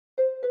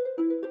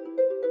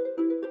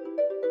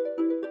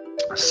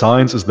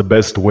Science is the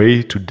best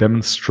way to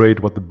demonstrate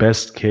what the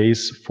best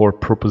case for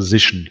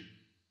proposition.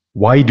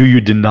 Why do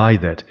you deny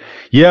that?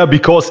 Yeah,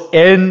 because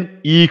n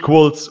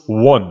equals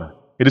 1.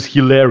 It is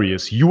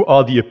hilarious. You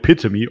are the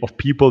epitome of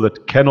people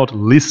that cannot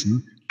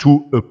listen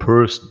to a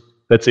person.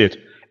 That's it.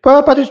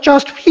 But it's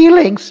just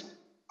feelings.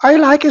 I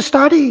like a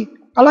study.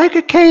 I like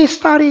a case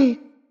study.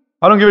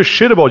 I don't give a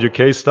shit about your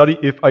case study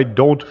if I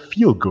don't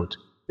feel good.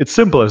 It's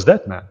simple as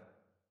that, man.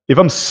 If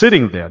I'm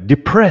sitting there,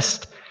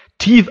 depressed,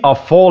 teeth are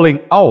falling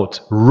out,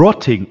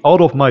 rotting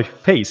out of my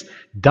face,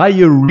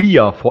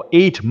 diarrhea for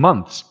 8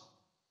 months.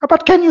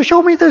 But can you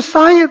show me the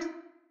science?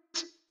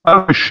 I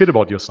don't give a shit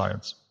about your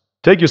science.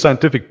 Take your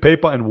scientific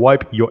paper and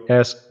wipe your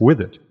ass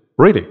with it.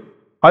 Really.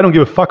 I don't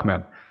give a fuck,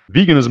 man.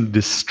 Veganism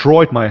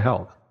destroyed my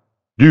health.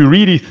 Do you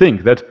really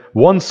think that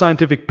one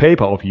scientific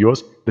paper of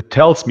yours that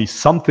tells me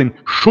something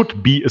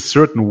should be a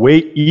certain way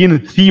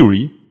in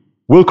theory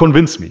will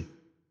convince me?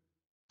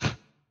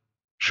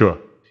 Sure.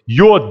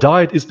 Your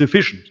diet is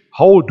deficient.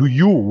 How do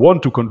you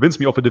want to convince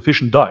me of a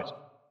deficient diet?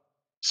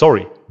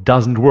 Sorry,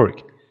 doesn't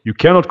work. You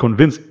cannot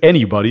convince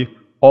anybody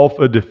of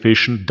a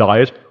deficient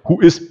diet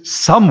who is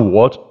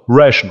somewhat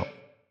rational.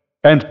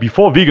 And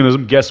before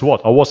veganism, guess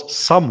what? I was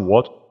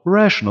somewhat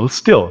rational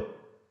still.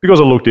 Because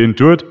I looked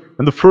into it,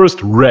 and the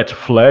first red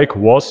flag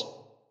was,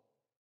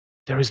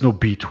 there is no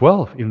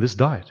B12 in this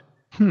diet.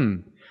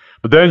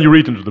 But then you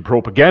read into the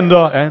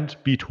propaganda, and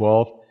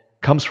B12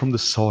 comes from the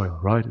soil,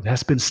 right? It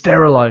has been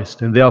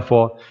sterilized, and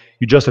therefore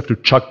you just have to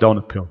chuck down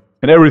a pill,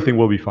 and everything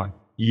will be fine.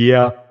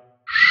 Yeah,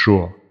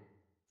 sure.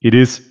 It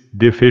is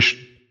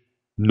deficient.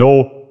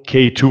 No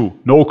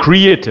K2, no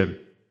creatine,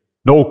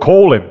 no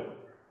choline.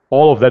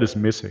 All of that is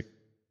missing.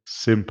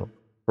 Simple,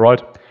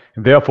 right?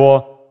 And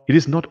therefore, it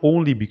is not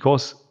only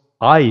because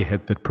I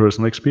had that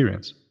personal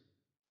experience.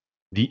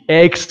 The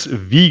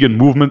ex-vegan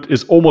movement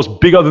is almost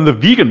bigger than the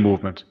vegan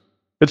movement.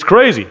 It's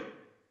crazy.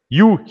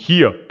 You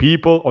hear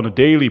people on a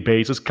daily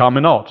basis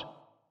coming out.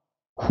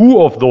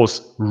 Who of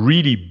those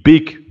really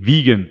big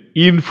vegan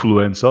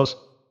influencers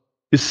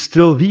is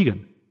still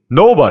vegan?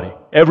 Nobody.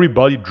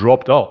 Everybody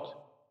dropped out.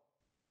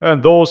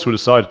 And those who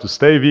decided to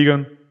stay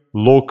vegan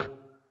look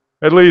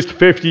at least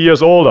 50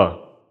 years older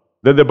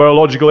than their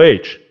biological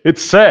age.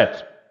 It's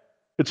sad.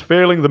 It's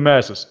failing the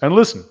masses. And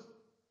listen,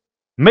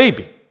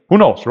 maybe, who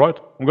knows, right?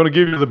 I'm going to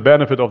give you the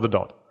benefit of the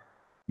doubt.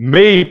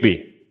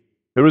 Maybe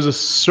there is a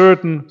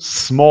certain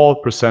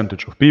small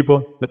percentage of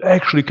people that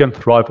actually can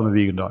thrive on a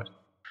vegan diet.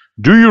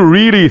 Do you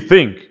really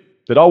think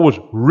that I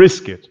would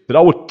risk it, that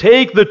I would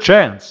take the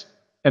chance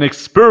and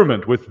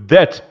experiment with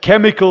that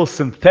chemical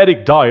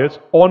synthetic diet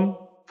on,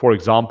 for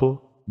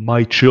example,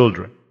 my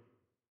children?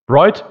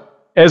 Right?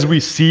 As we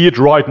see it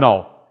right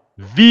now.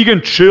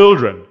 Vegan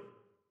children.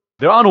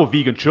 There are no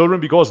vegan children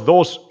because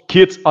those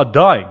kids are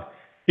dying.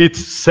 It's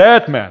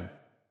sad, man.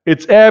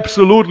 It's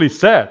absolutely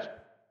sad.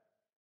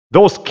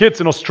 Those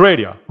kids in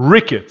Australia,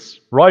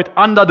 rickets, right?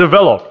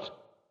 Underdeveloped.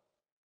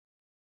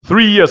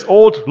 3 years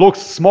old,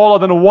 looks smaller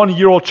than a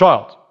 1-year-old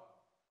child.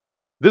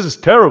 This is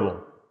terrible,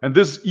 and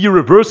this is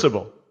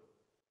irreversible.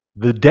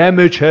 The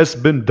damage has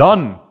been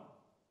done.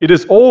 It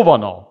is over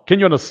now. Can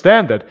you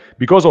understand that?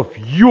 Because of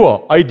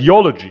your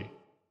ideology,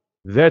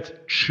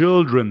 that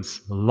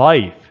children's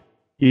life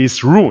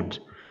is ruined.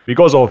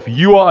 Because of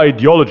your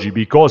ideology,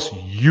 because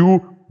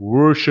you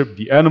worship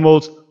the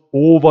animals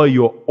over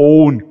your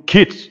own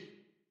kid.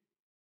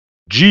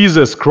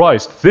 Jesus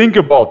Christ, think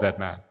about that,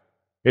 man.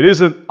 It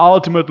is an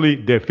ultimately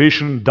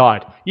deficient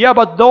diet. Yeah,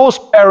 but those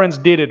parents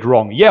did it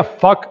wrong. Yeah,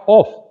 fuck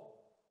off.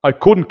 I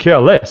couldn't care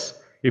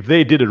less. If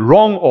they did it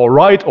wrong or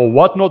right or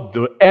whatnot,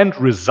 the end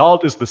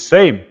result is the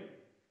same.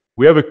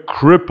 We have a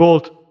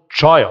crippled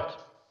child.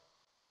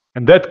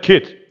 And that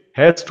kid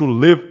has to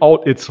live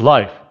out its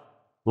life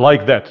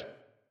like that.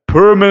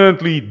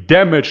 Permanently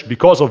damaged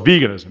because of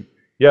veganism.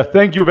 Yeah,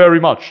 thank you very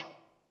much.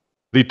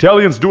 The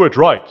Italians do it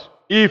right.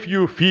 If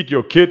you feed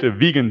your kid a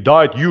vegan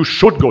diet, you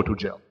should go to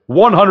jail.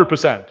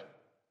 100%.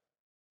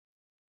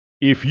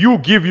 If you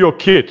give your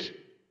kid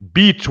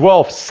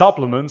B12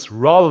 supplements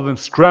rather than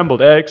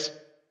scrambled eggs,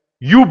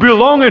 you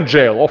belong in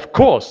jail, of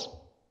course.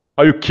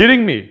 Are you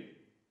kidding me?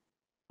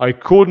 I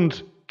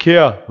couldn't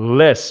care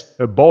less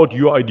about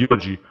your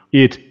ideology.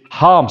 It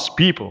harms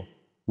people.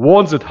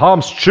 Once it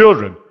harms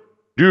children.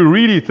 Do you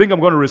really think I'm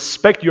going to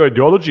respect your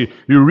ideology? Do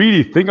you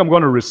really think I'm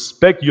going to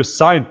respect your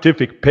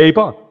scientific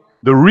paper?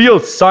 The real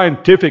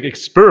scientific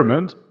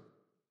experiment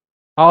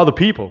are the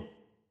people,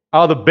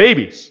 are the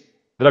babies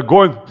that are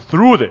going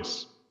through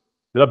this,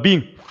 that are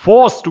being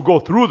forced to go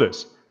through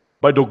this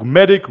by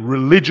dogmatic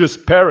religious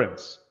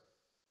parents.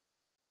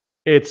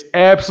 It's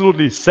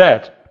absolutely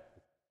sad.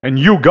 And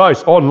you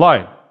guys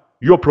online,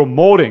 you're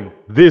promoting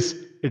this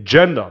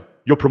agenda.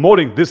 You're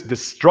promoting this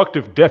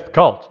destructive death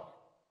cult.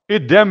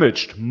 It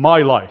damaged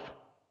my life.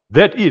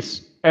 That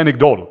is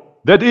anecdotal.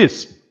 That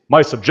is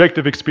my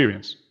subjective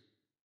experience.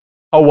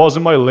 I was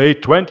in my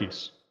late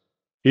 20s,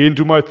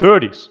 into my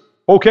 30s.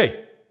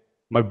 Okay,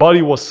 my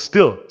body was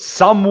still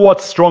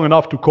somewhat strong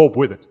enough to cope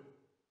with it.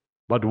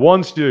 But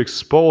once you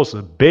expose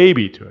a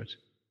baby to it,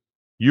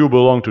 you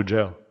belong to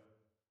jail.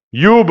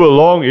 You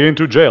belong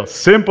into jail.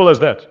 Simple as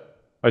that.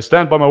 I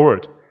stand by my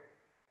word.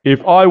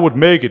 If I would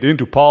make it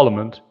into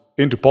parliament,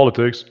 into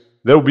politics,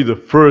 that would be the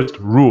first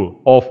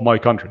rule of my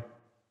country.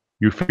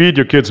 You feed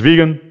your kids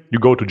vegan, you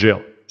go to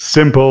jail.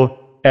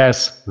 Simple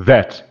as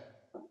that.